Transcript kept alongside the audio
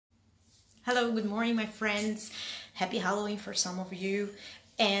Hello, good morning, my friends. Happy Halloween for some of you.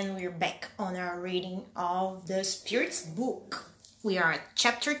 And we're back on our reading of the Spirit's book. We are at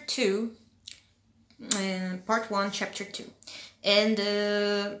chapter 2, part 1, chapter 2. And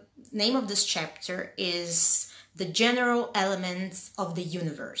the name of this chapter is The General Elements of the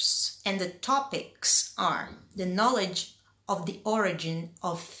Universe. And the topics are the knowledge of the origin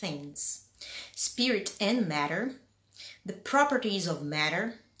of things, spirit and matter, the properties of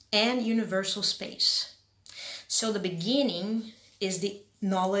matter, and universal space. So the beginning is the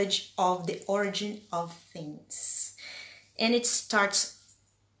knowledge of the origin of things. And it starts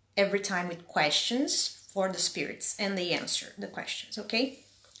every time with questions for the spirits, and they answer the questions, okay?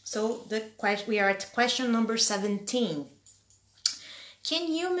 So we are at question number 17. Can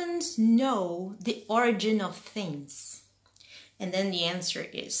humans know the origin of things? And then the answer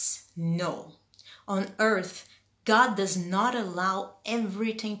is no. On Earth, God does not allow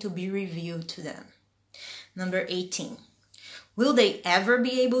everything to be revealed to them. Number 18. Will they ever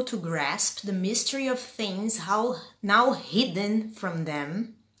be able to grasp the mystery of things now hidden from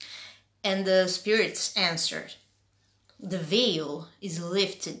them? And the spirits answered, the veil is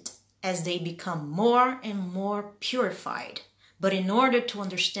lifted as they become more and more purified. But in order to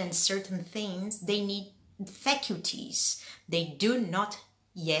understand certain things, they need faculties they do not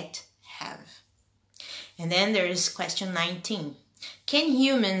yet have. And then there is question 19. Can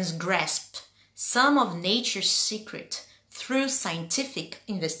humans grasp some of nature's secret through scientific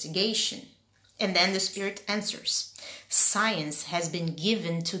investigation? And then the spirit answers, science has been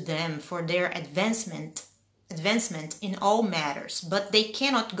given to them for their advancement in all matters, but they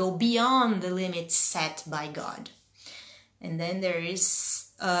cannot go beyond the limits set by God. And then there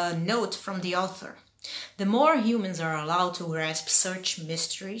is a note from the author. The more humans are allowed to grasp such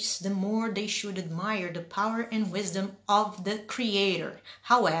mysteries, the more they should admire the power and wisdom of the Creator.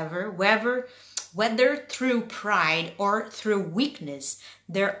 However, whether through pride or through weakness,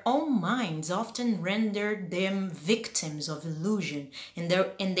 their own minds often render them victims of illusion, and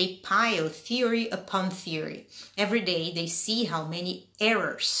they pile theory upon theory. Every day they see how many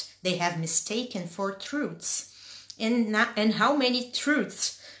errors they have mistaken for truths, and how many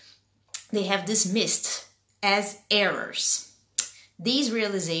truths they have dismissed as errors. These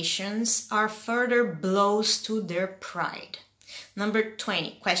realizations are further blows to their pride. Number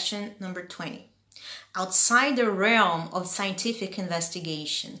 20, question number 20. Outside the realm of scientific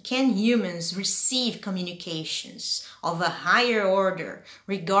investigation, can humans receive communications of a higher order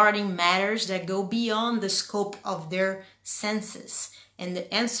regarding matters that go beyond the scope of their senses? And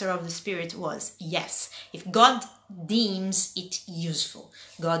the answer of the spirit was yes. If God deems it useful,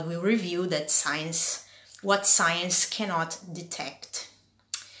 God will reveal what science cannot detect.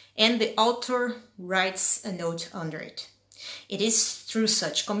 And the author writes a note under it. It is through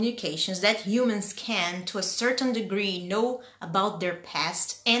such communications that humans can, to a certain degree, know about their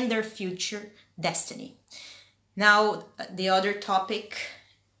past and their future destiny. Now, the other topic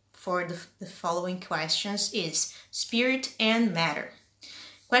for the following questions is spirit and matter.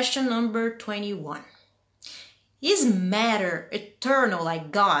 Question number 21. Is matter eternal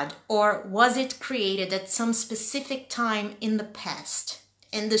like God, or was it created at some specific time in the past?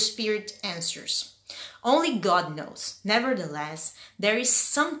 And the spirit answers, only God knows. Nevertheless, there is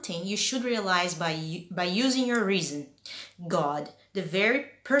something you should realize by using your reason. God, the very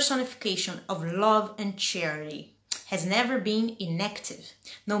personification of love and charity, has never been inactive.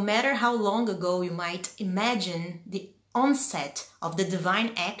 No matter how long ago you might imagine the onset of the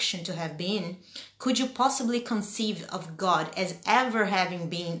divine action to have been, could you possibly conceive of God as ever having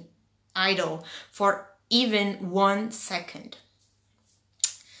been idle for even 1 second?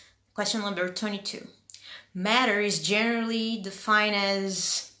 Question number 22. Matter is generally defined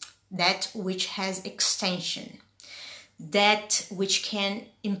as that which has extension, that which can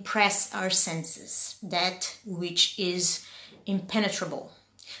impress our senses, that which is impenetrable.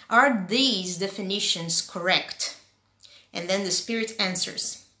 Are these definitions correct? And then the spirit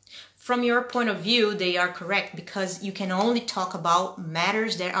answers, from your point of view, they are correct because you can only talk about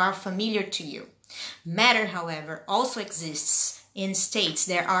matters that are familiar to you. Matter, however, also exists in states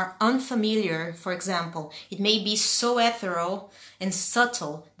that are unfamiliar. For example, it may be so ethereal and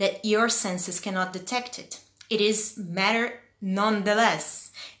subtle that your senses cannot detect it. It is matter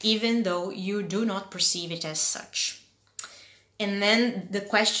nonetheless, even though you do not perceive it as such. And then the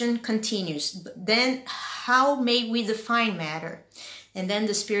question continues, then how may we define matter? And then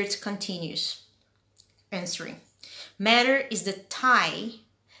the spirit continues answering. Matter is the tie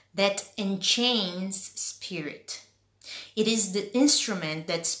that enchains spirit. It is the instrument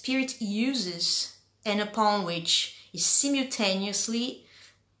that spirit uses and upon which is simultaneously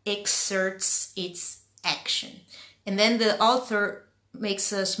exerts its action. And then the author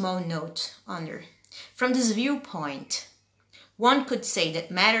makes a small note under. From this viewpoint, one could say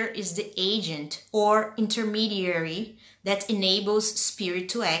that matter is the agent or intermediary that enables spirit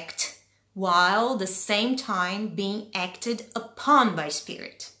to act, while at the same time being acted upon by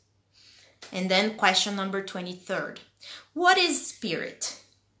spirit. And then question number 23. What is spirit?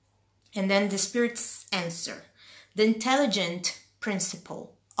 And then the spirit's answer. The intelligent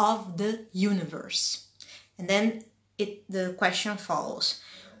principle of the universe. And then the question follows.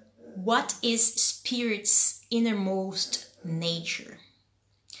 What is spirit's innermost nature?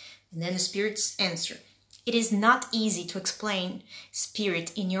 And then the spirit's answer. It is not easy to explain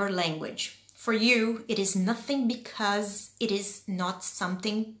spirit in your language. For you, it is nothing because it is not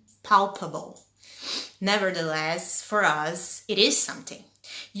something palpable. Nevertheless, for us, it is something.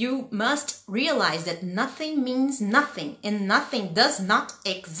 You must realize that nothing means nothing and nothing does not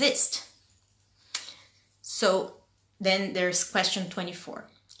exist. So then there's question 24.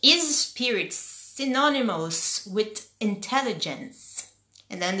 Is spirit synonymous with intelligence?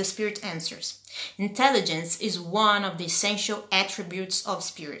 And then the spirit answers. Intelligence is one of the essential attributes of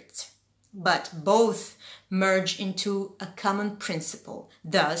spirit, but both merge into a common principle.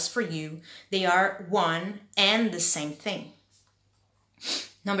 Thus, for you, they are one and the same thing.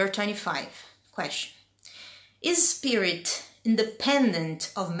 Number 25, question. Is spirit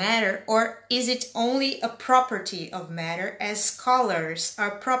independent of matter, or is it only a property of matter, as colors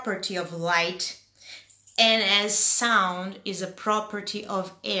are property of light and as sound is a property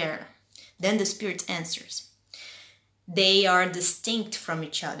of air? Then the spirit answers. They are distinct from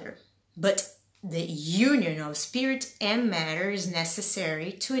each other, but the union of spirit and matter is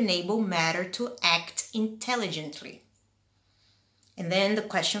necessary to enable matter to act intelligently. And then the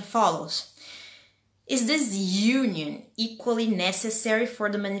question follows. Is this union equally necessary for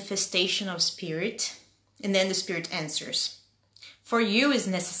the manifestation of spirit? And then the spirit answers. For you is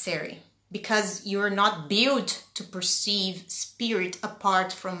necessary, because you are not built to perceive spirit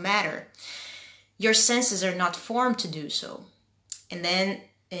apart from matter. Your senses are not formed to do so. And then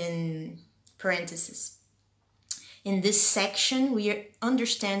in parentheses, in this section, we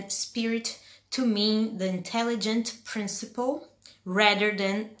understand spirit to mean the intelligent principle rather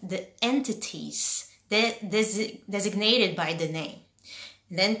than the entities designated by the name.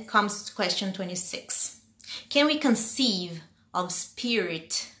 And then comes question 26. Can we conceive of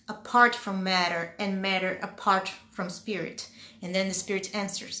spirit apart from matter and matter apart from spirit? And then the spirit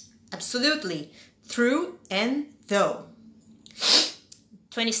answers, absolutely, through and though.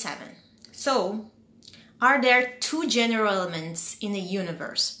 27. So, are there two general elements in the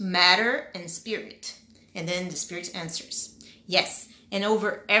universe, matter and spirit? And then the spirit answers, yes, and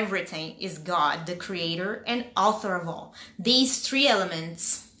over everything is God, the creator and author of all. These three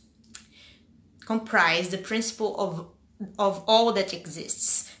elements comprise the principle of all that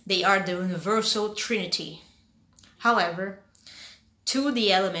exists. They are the universal trinity. However, to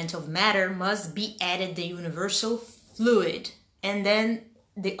the element of matter must be added the universal fluid. And then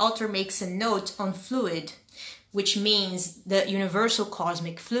the author makes a note on fluid, which means the universal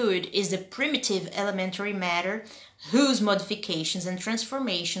cosmic fluid is the primitive elementary matter whose modifications and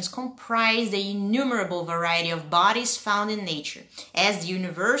transformations comprise the innumerable variety of bodies found in nature. As the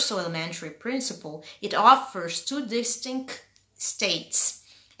universal elementary principle, it offers two distinct states,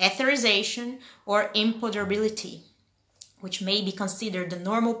 etherization or imponderability, which may be considered the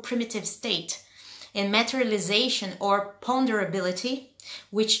normal primitive state, and materialization or ponderability,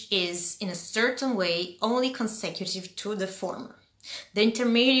 which is in a certain way only consecutive to the former. The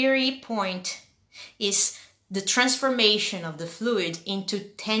intermediary point is the transformation of the fluid into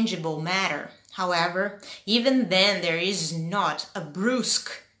tangible matter. However, even then there is not a brusque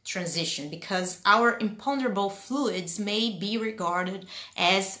transition, because our imponderable fluids may be regarded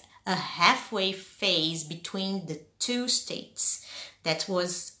as a halfway phase between the two states. That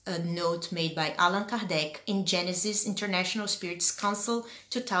was a note made by Allan Kardec in Genesis International Spirits Council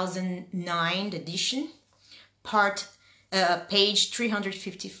 2009 edition, page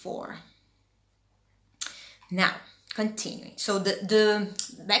 354. Now, continuing. So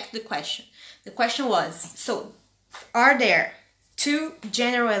back to the question. The question was, so are there two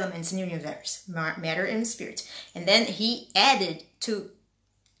general elements in the universe, matter and spirit? And then he added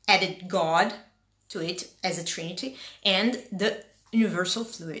God to it as a trinity, and the universal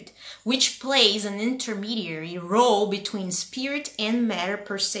fluid, which plays an intermediary role between spirit and matter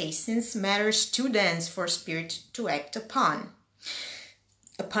per se, since matter is too dense for spirit to act upon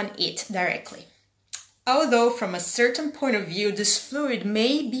it directly. Although from a certain point of view this fluid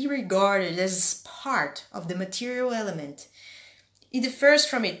may be regarded as part of the material element, It differs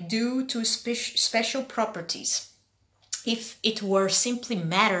from it due to special properties. If it were simply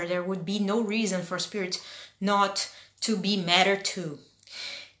matter, there would be no reason for spirit not to be matter too.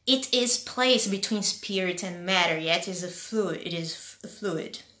 It is placed between spirit and matter, yet is a fluid. It is a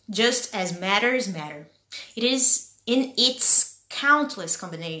fluid, just as matter is matter. It is in its countless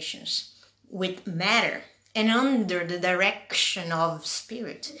combinations with matter and under the direction of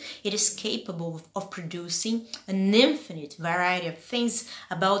spirit. It is capable of producing an infinite variety of things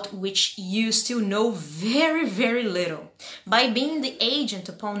about which you still know very, very little. By being the agent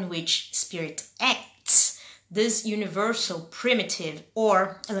upon which spirit acts, this universal, primitive,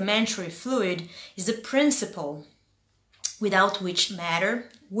 or elementary fluid is the principle without which matter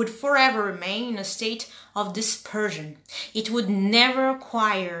would forever remain in a state of dispersion. It would never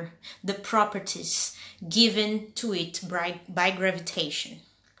acquire the properties given to it by gravitation.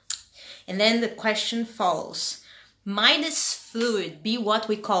 And then the question follows, might this fluid be what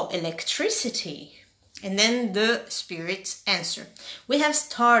we call electricity? And then the spirits answer, we have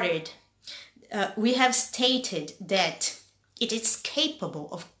stated that it is capable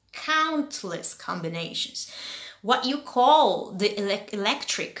of countless combinations. What you call the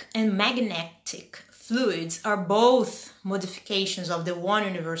electric and magnetic fluids are both modifications of the one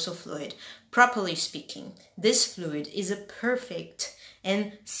universal fluid. Properly speaking, this fluid is a perfect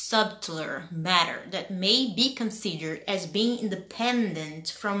and subtler matter that may be considered as being independent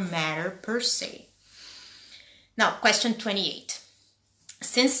from matter per se. Now, question 28.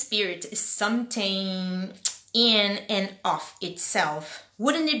 Since spirit is something in and of itself,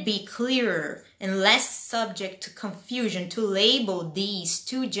 wouldn't it be clearer and less subject to confusion to label these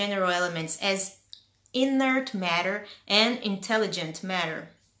two general elements as inert matter and intelligent matter?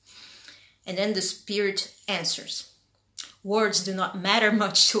 And then the spirit answers, words do not matter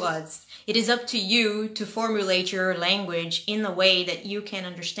much to us. It is up to you to formulate your language in a way that you can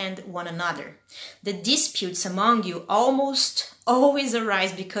understand one another. The disputes among you almost always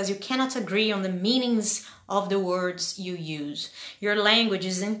arise because you cannot agree on the meanings of the words you use. Your language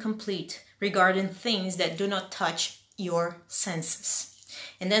is incomplete regarding things that do not touch your senses.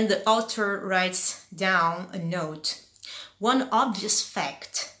 And then the author writes down a note. One obvious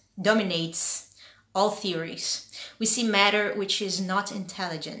fact dominates all theories. We see matter which is not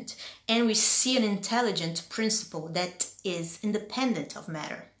intelligent, and we see an intelligent principle that is independent of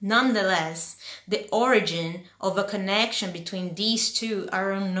matter. Nonetheless, the origin of a connection between these two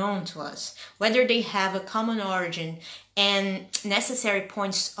are unknown to us. Whether they have a common origin and necessary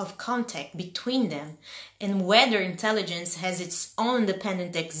points of contact between them, and whether intelligence has its own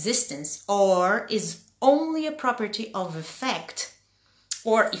independent existence or is only a property of effect,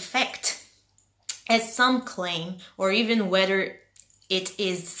 as some claim, or even whether it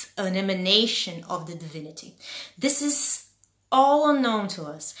is an emanation of the divinity. This is all unknown to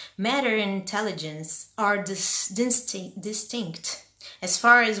us. Matter and intelligence are distinct as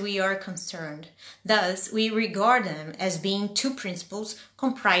far as we are concerned. Thus, we regard them as being two principles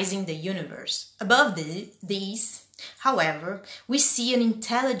comprising the universe. Above these, however, we see an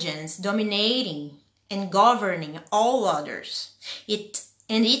intelligence dominating and governing all others. It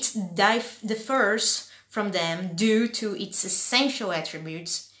differs from them due to its essential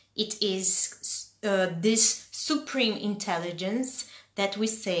attributes. It is this supreme intelligence that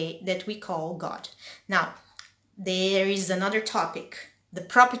we call God. Now, there is another topic, the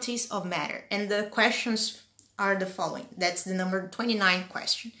properties of matter, and the questions are the following. That's the number 29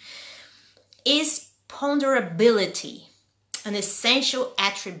 question. Is ponderability an essential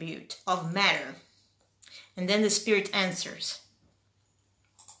attribute of matter? And then the spirit answers.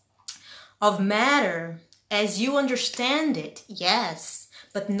 Of matter, as you understand it, yes,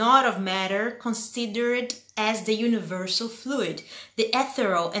 but not of matter considered as the universal fluid. The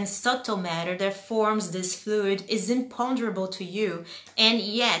ethereal and subtle matter that forms this fluid is imponderable to you, and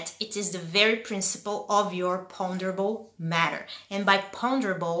yet it is the very principle of your ponderable matter. And by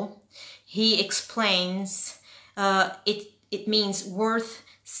ponderable, he explains it means worth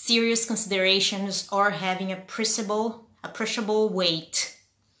serious considerations or having appreciable weight.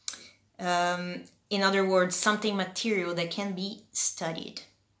 In other words, something material that can be studied.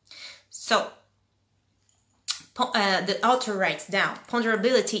 So, the author writes down,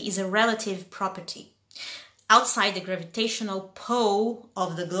 ponderability is a relative property. Outside the gravitational pull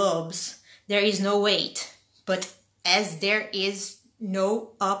of the globes, there is no weight, but as there is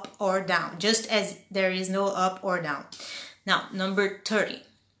no up or down, just as there is no up or down. Now, number 30.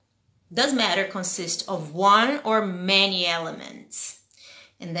 Does matter consist of one or many elements?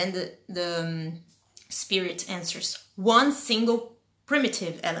 And then the spirit answers, one single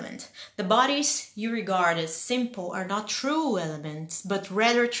primitive element. The bodies you regard as simple are not true elements, but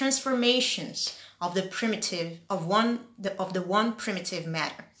rather transformations of the one primitive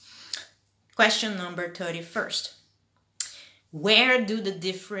matter. Question number 31st. Where do the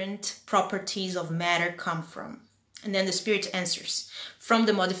different properties of matter come from? And then the Spirit answers, from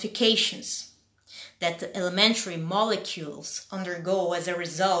the modifications that the elementary molecules undergo as a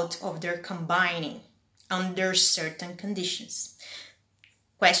result of their combining under certain conditions.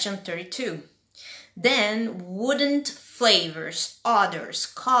 Question 32. Then wouldn't flavors, odors,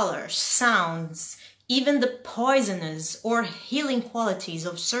 colors, sounds, even the poisonous or healing qualities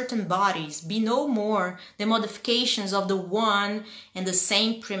of certain bodies be no more than modifications of the one and the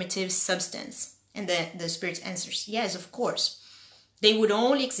same primitive substance? And the Spirit answers, yes, of course. They would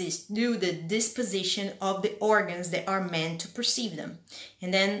only exist due to the disposition of the organs that are meant to perceive them.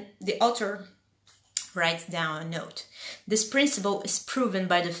 And then the author writes down a note. This principle is proven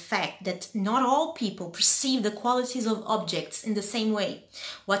by the fact that not all people perceive the qualities of objects in the same way.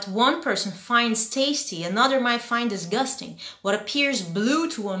 What one person finds tasty, another might find disgusting. What appears blue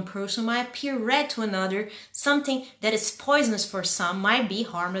to one person might appear red to another. Something that is poisonous for some might be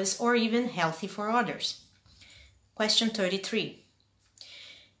harmless or even healthy for others. Question 33.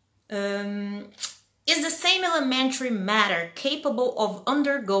 Is the same elementary matter capable of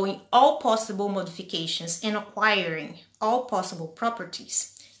undergoing all possible modifications and acquiring all possible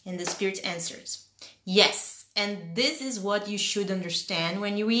properties? And the Spirit answers, yes. And this is what you should understand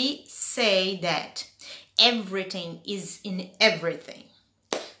when we say that everything is in everything.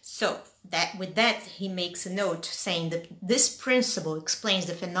 So with that, he makes a note saying that this principle explains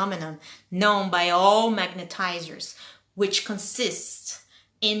the phenomenon known by all magnetizers, which consists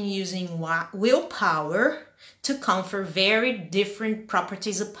in using willpower to confer very different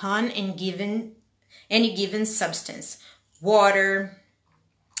properties upon any given substance. Water,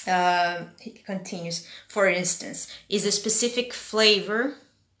 he continues, for instance, is a specific flavor,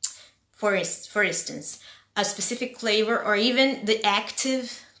 for instance, a specific flavor or even the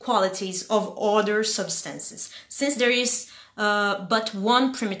active qualities of other substances. Since there is but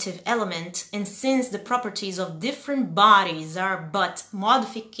one primitive element, and since the properties of different bodies are but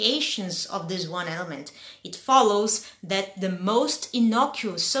modifications of this one element, it follows that the most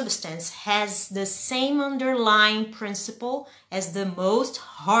innocuous substance has the same underlying principle as the most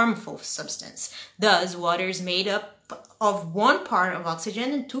harmful substance. Thus, water is made up of 1 part of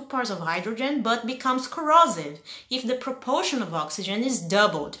oxygen and 2 parts of hydrogen, but becomes corrosive if the proportion of oxygen is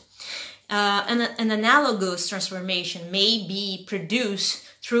doubled. An analogous transformation may be produced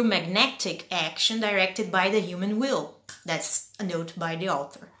through magnetic action directed by the human will. That's a note by the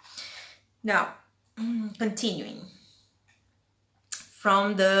author. Now, continuing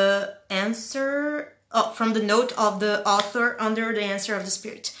from the note of the author under the answer of the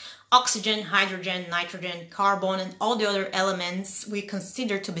Spirit. Oxygen, hydrogen, nitrogen, carbon, and all the other elements we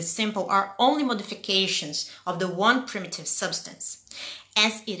consider to be simple are only modifications of the one primitive substance.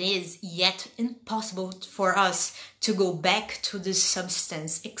 As it is yet impossible for us to go back to this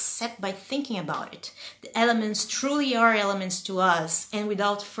substance except by thinking about it. The elements truly are elements to us, and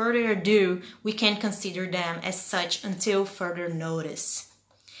without further ado, we can consider them as such until further notice.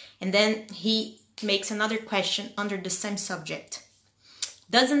 And then he makes another question under the same subject.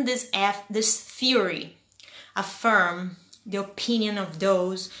 Doesn't this theory affirm the opinion of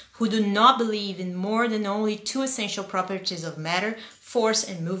those who do not believe in more than only 2 essential properties of matter, force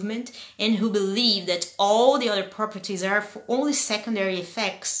and movement, and who believe that all the other properties are only secondary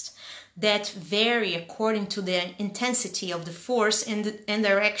effects that vary according to the intensity of the force and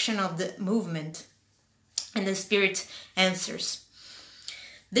direction of the movement? And the Spirit answers,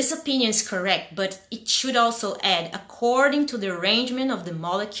 this opinion is correct, but it should also add, according to the arrangement of the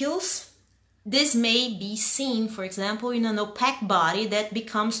molecules. This may be seen, for example, in an opaque body that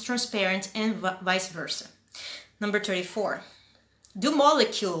becomes transparent and vice versa. Number 34. Do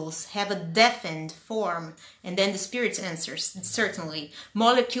molecules have a defined form? And then the Spirit answers, certainly.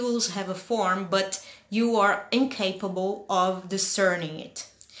 Molecules have a form, but you are incapable of discerning it.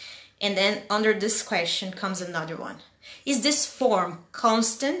 And then under this question comes another one. Is this form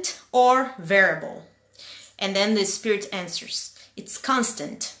constant or variable? And then the Spirit answers, it's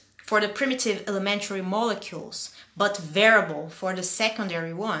constant for the primitive elementary molecules, but variable for the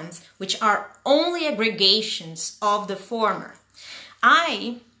secondary ones, which are only aggregations of the former.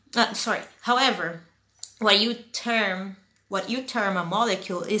 However, what you term a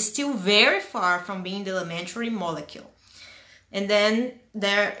molecule is still very far from being the elementary molecule. And then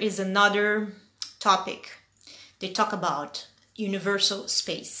there is another topic. They talk about universal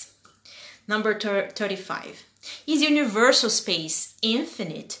space. Number 35. Is universal space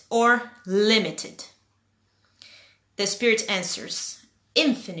infinite or limited? The Spirit answers,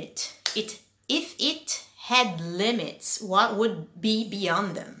 infinite. If it had limits, what would be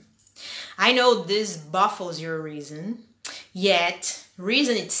beyond them? I know this baffles your reason, yet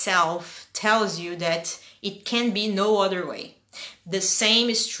reason itself tells you that it can be no other way. The same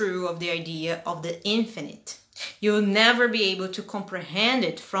is true of the idea of the infinite. You'll never be able to comprehend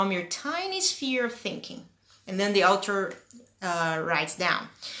it from your tiny sphere of thinking. And then the author writes down,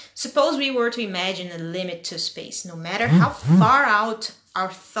 suppose we were to imagine a limit to space, no matter how far out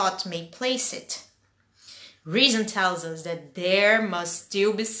our thought may place it. Reason tells us that there must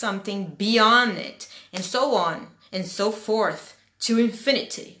still be something beyond it, and so on and so forth to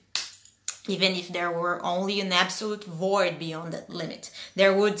infinity. Even if there were only an absolute void beyond that limit,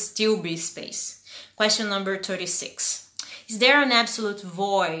 there would still be space. Question number 36. Is there an absolute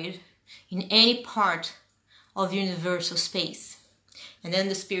void in any part of universal space? And then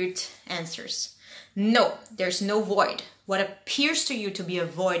the Spirit answers, no, there's no void. What appears to you to be a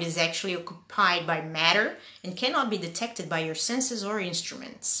void is actually occupied by matter and cannot be detected by your senses or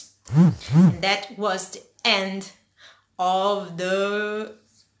instruments. And that was the end of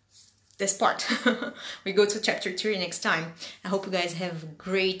this part. We go to chapter 3 next time. I hope you guys have a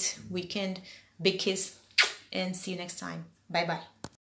great weekend. Big kiss and see you next time. Bye bye.